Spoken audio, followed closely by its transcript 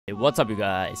What's up, you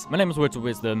guys? My name is Words of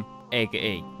Wisdom,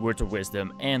 aka Words of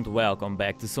Wisdom, and welcome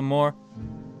back to some more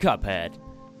Cuphead.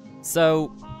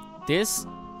 So, this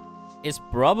is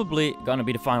probably gonna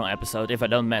be the final episode if I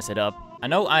don't mess it up. I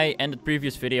know I ended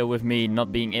previous video with me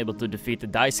not being able to defeat the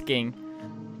Dice King.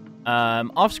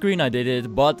 Off screen I did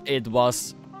it, but it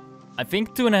was, I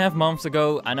think, 2.5 months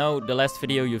ago. I know the last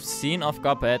video you've seen of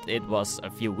Cuphead, it was a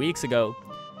few weeks ago.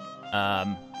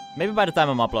 Maybe by the time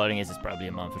I'm uploading it, it's probably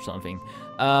a month or something.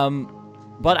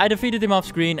 But I defeated him off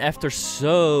screen after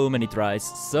so many tries.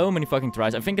 So many fucking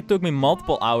tries. I think it took me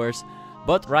multiple hours.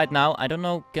 But right now, I don't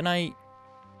know, can I...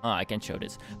 Oh, I can't show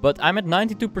this. But I'm at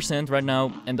 92% right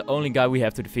now. And the only guy we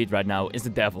have to defeat right now is the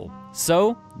devil.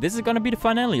 So, this is gonna be the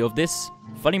finale of this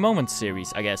Funny Moments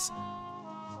series, I guess.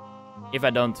 If I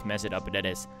don't mess it up, that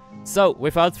is. So,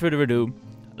 without further ado,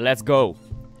 let's go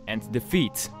and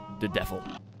defeat the devil.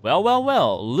 Well, well,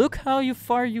 well, look how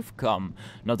far you've come.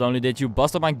 Not only did you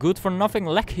bust up my good-for-nothing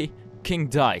lackey, King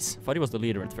Dice. Thought he was the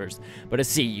leader at first. But I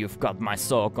see you've got my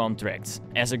soul contracts.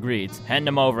 As agreed, hand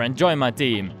them over and join my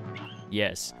team.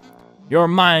 Yes. You're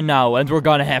mine now, and we're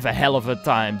gonna have a hell of a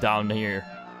time down here.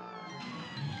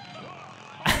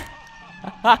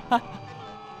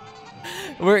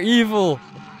 We're evil.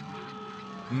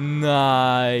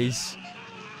 Nice.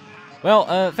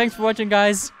 Well, thanks for watching,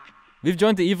 guys. We've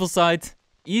joined the evil side.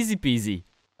 Easy peasy.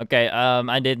 Okay,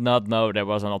 I did not know there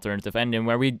was an alternative ending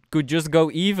where we could just go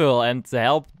evil and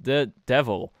help the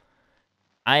devil.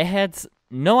 I had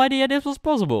no idea this was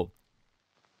possible.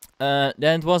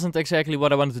 That wasn't exactly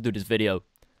what I wanted to do this video.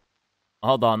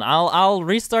 Hold on, I'll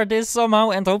restart this somehow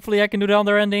and hopefully I can do the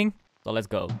other ending. So let's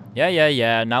go.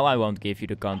 Yeah, now I won't give you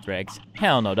the contracts.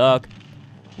 Hell no, dog.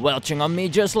 Welching on me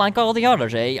just like all the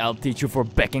others, eh? I'll teach you for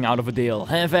backing out of a deal.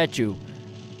 Have at you.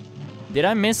 Did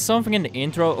I miss something in the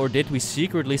intro, or did we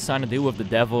secretly sign a deal with the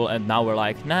devil and now we're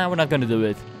like, nah, we're not gonna do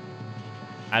it?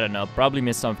 I don't know, probably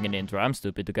missed something in the intro. I'm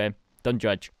stupid, okay? Don't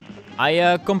judge.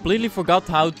 I completely forgot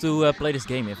how to play this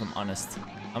game, if I'm honest.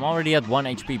 I'm already at 1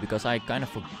 HP because I kind of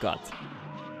forgot.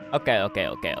 Okay.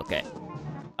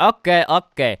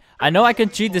 I know I can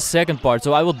cheat the second part,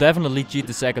 so I will definitely cheat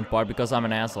the second part because I'm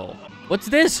an asshole. What's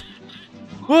this?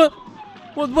 What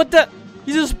the?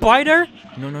 He's a spider?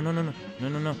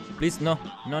 No. Please, no.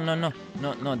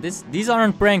 These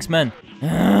aren't pranks, man.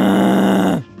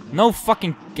 No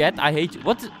fucking cat. I hate you.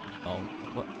 What? Oh,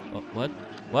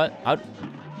 what?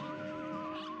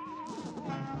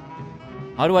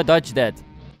 How do I dodge that?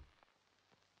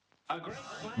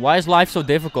 Why is life so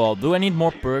difficult? Do I need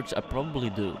more perks? I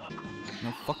probably do.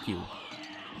 No, fuck you.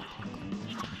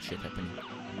 So much shit happening.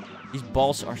 These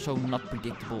balls are so not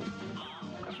predictable.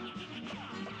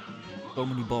 So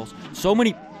many balls. So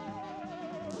many.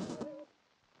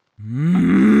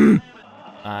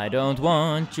 I don't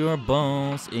want your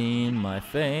balls in my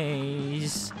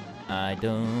face. I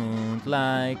don't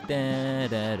like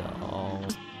that at all.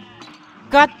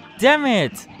 God damn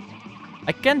it!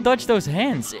 I can't dodge those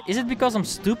hands. Is it because I'm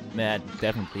stupid? Yeah, it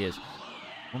definitely is.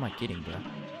 Who am I kidding, bro?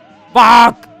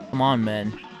 Fuck! Come on,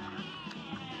 man.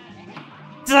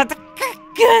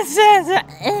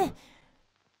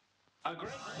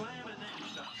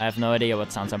 I have no idea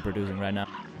what sounds I'm producing right now.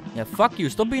 Yeah, fuck you.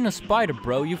 Stop being a spider,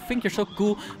 bro. You think you're so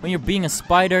cool when you're being a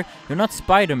spider. You're not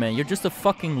Spider-Man. You're just a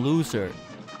fucking loser.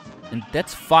 And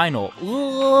that's final.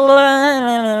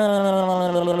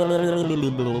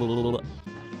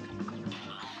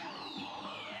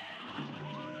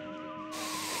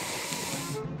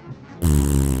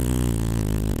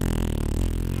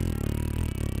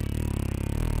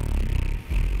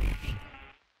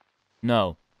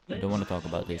 No. I don't want to talk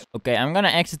about this. Okay, I'm gonna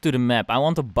exit to the map. I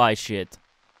want to buy shit.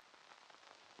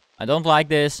 I don't like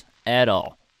this at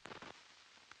all.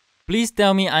 Please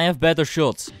tell me I have better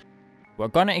shots. We're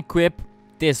gonna equip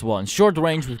this one. Short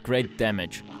range with great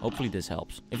damage. Hopefully this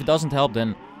helps. If it doesn't help,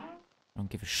 then I don't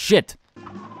give a shit.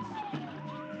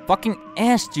 Fucking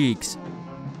ass cheeks.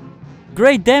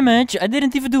 Great damage? I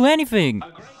didn't even do anything.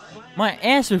 My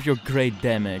ass with your great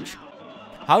damage.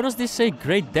 How does this say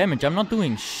great damage? I'm not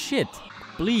doing shit.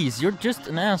 Please, you're just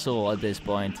an asshole at this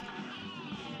point.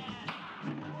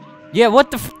 Yeah, what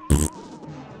the f-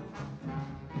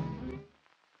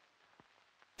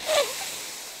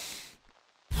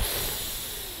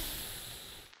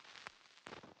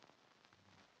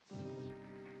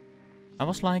 I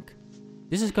was like,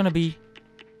 this is gonna be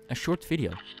a short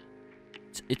video.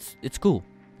 It's cool.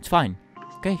 It's fine.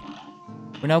 Okay.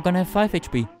 We're now gonna have 5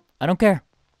 HP. I don't care.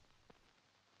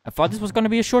 I thought this was gonna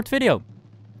be a short video.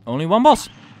 Only one boss.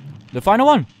 The final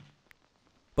one.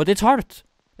 But it's hard.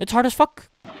 It's hard as fuck.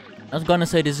 I was gonna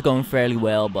say this is going fairly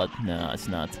well, but no, it's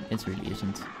not. It really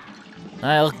isn't.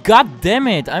 God damn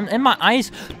it! I'm in my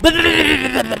eyes.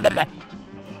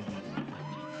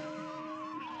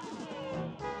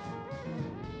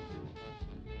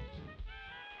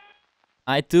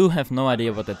 I too have no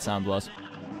idea what that sound was.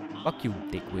 Fuck you,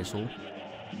 dick whistle.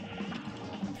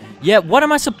 Yeah, what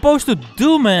am I supposed to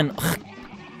do, man?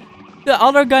 The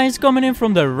other guy is coming in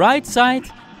from the right side.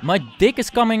 My dick is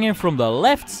coming in from the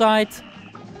left side.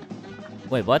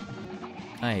 Wait, what?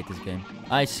 I hate this game.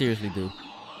 I seriously do.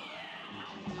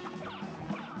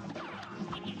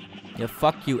 Yeah,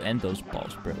 fuck you and those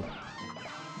balls, bro.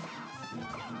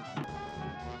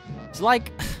 It's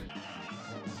like...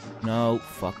 No,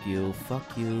 fuck you,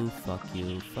 fuck you, fuck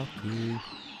you, fuck you.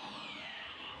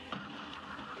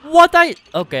 What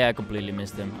Okay, I completely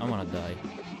missed him. I wanna die.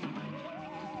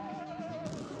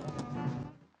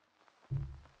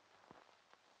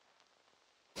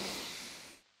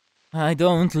 I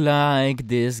don't like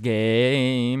this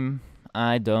game.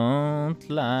 I don't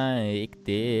like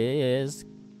this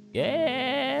game.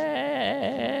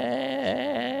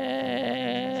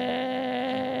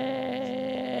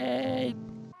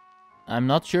 I'm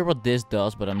not sure what this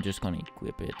does, but I'm just gonna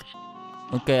equip it.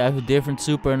 Okay, I have a different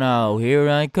super now. Here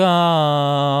I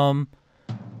come.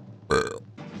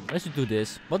 Let's do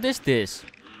this. What is this?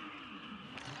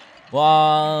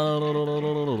 Wow.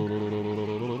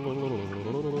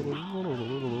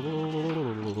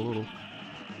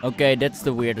 Okay, that's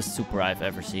the weirdest super I've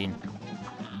ever seen.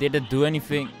 Did it do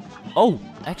anything? Oh,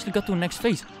 I actually got to the next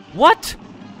phase. What?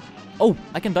 Oh,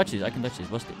 I can dodge this. I can dodge this.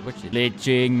 What's this?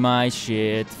 Glitching my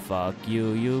shit. Fuck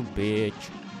you, you bitch.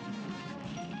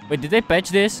 Wait, did they patch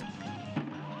this?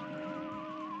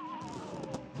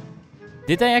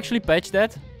 Did they actually patch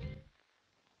that?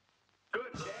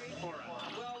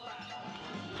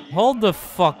 Hold the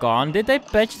fuck on. Did they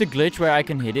patch the glitch where I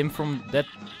can hit him from that?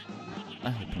 I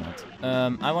hope not.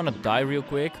 I wanna die real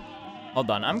quick.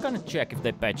 Hold on, I'm gonna check if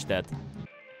they patched that.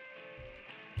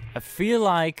 I feel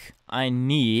like I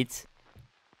need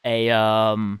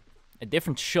a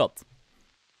different shot.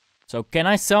 So can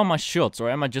I sell my shots or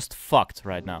am I just fucked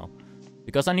right now?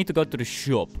 Because I need to go to the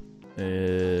shop.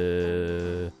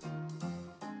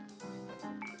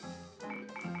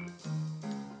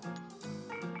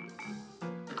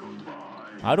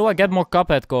 How do I get more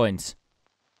Cuphead coins?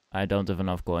 I don't have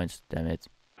enough coins, damn it.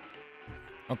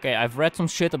 Okay, I've read some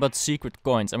shit about secret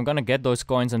coins. I'm gonna get those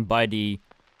coins and buy the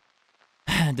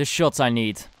the shots I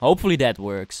need. Hopefully that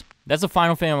works. That's the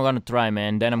final thing I'm gonna try,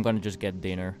 man. Then I'm gonna just get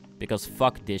dinner. Because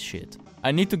fuck this shit.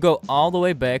 I need to go all the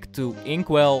way back to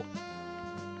Inkwell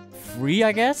 3,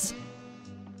 I guess?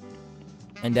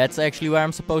 And that's actually where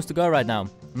I'm supposed to go right now.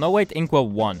 No, wait, Inkwell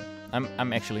 1.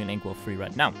 I'm actually in Inkwell 3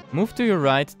 right now. Move to your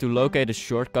right to locate a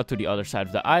shortcut to the other side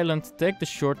of the island. Take the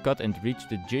shortcut and reach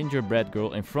the gingerbread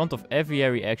girl in front of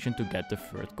aviary action to get the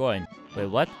third coin. Wait,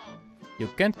 what? You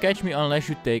can't catch me unless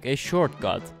you take a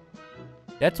shortcut.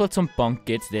 That's what some punk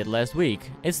kids did last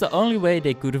week. It's the only way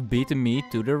they could have beaten me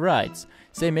to the rights.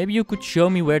 Say, maybe you could show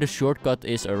me where the shortcut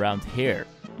is around here.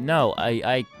 No,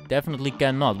 I definitely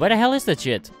cannot. Where the hell is that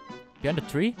shit? Behind the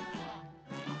tree?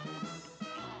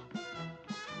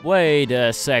 Wait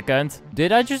a second.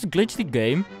 Did I just glitch the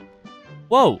game?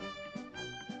 Whoa.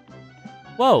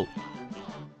 Whoa.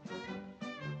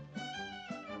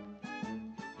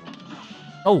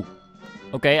 Oh.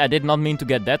 Okay, I did not mean to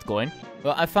get that coin.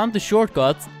 Well, I found the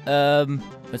shortcut.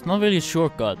 It's not really a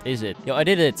shortcut, is it? Yo, I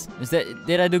did it.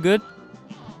 Did I do good?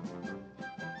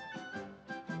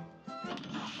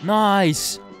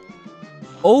 Nice.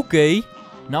 Okay.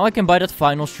 Now I can buy that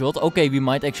final shot. Okay, we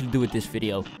might actually do it this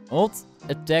video. Alt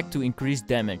attack to increase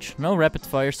damage. No rapid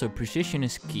fire, so precision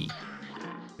is key.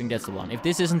 I think that's the one. If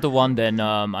this isn't the one, then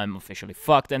I'm officially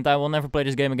fucked and I will never play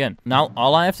this game again. Now,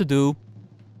 all I have to do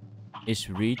is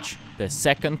reach the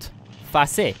second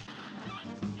phase.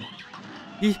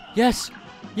 Yes!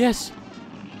 Yes!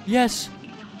 Yes!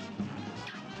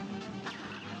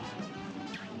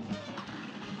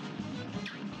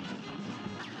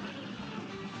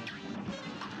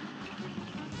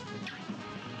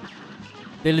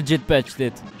 They legit patched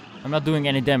it. I'm not doing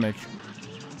any damage.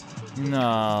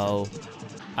 No.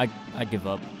 I give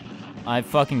up. I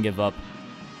fucking give up.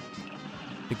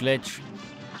 The glitch.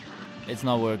 It's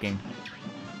not working.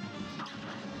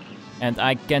 And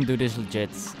I can't do this legit.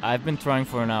 I've been trying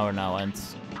for an hour now and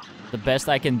the best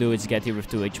I can do is get here with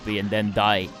 2 HP and then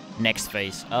die next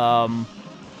phase. I'm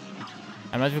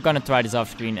not even gonna try this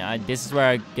off screen. This is where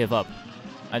I give up.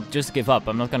 I just give up.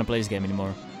 I'm not gonna play this game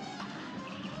anymore.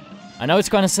 I know it's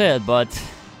kinda sad, but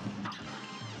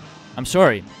I'm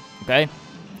sorry, okay?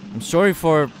 I'm sorry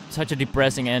for such a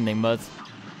depressing ending, but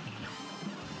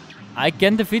I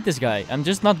can defeat this guy. I'm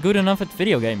just not good enough at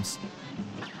video games.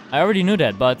 I already knew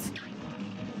that, but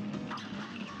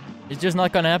it's just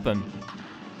not gonna happen.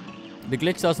 The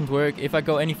glitch doesn't work. If I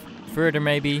go any further,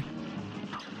 maybe.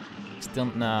 Still,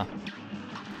 nah.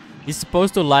 He's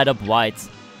supposed to light up white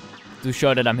to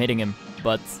show that I'm hitting him,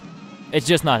 but it's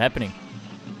just not happening.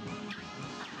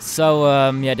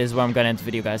 So, yeah, this is where I'm gonna end the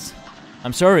video, guys.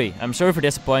 I'm sorry. I'm sorry for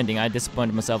disappointing. I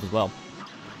disappointed myself as well.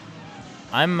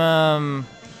 I'm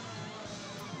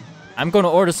gonna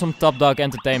order some Top Dog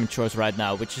Entertainment shorts right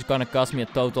now, which is gonna cost me a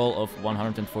total of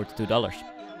 $142.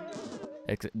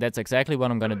 That's exactly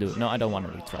what I'm gonna do. No, I don't want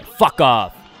to retry. Fuck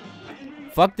off!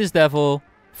 Fuck this devil.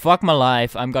 Fuck my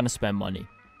life. I'm gonna spend money.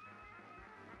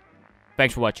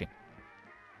 Thanks for watching.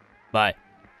 Bye.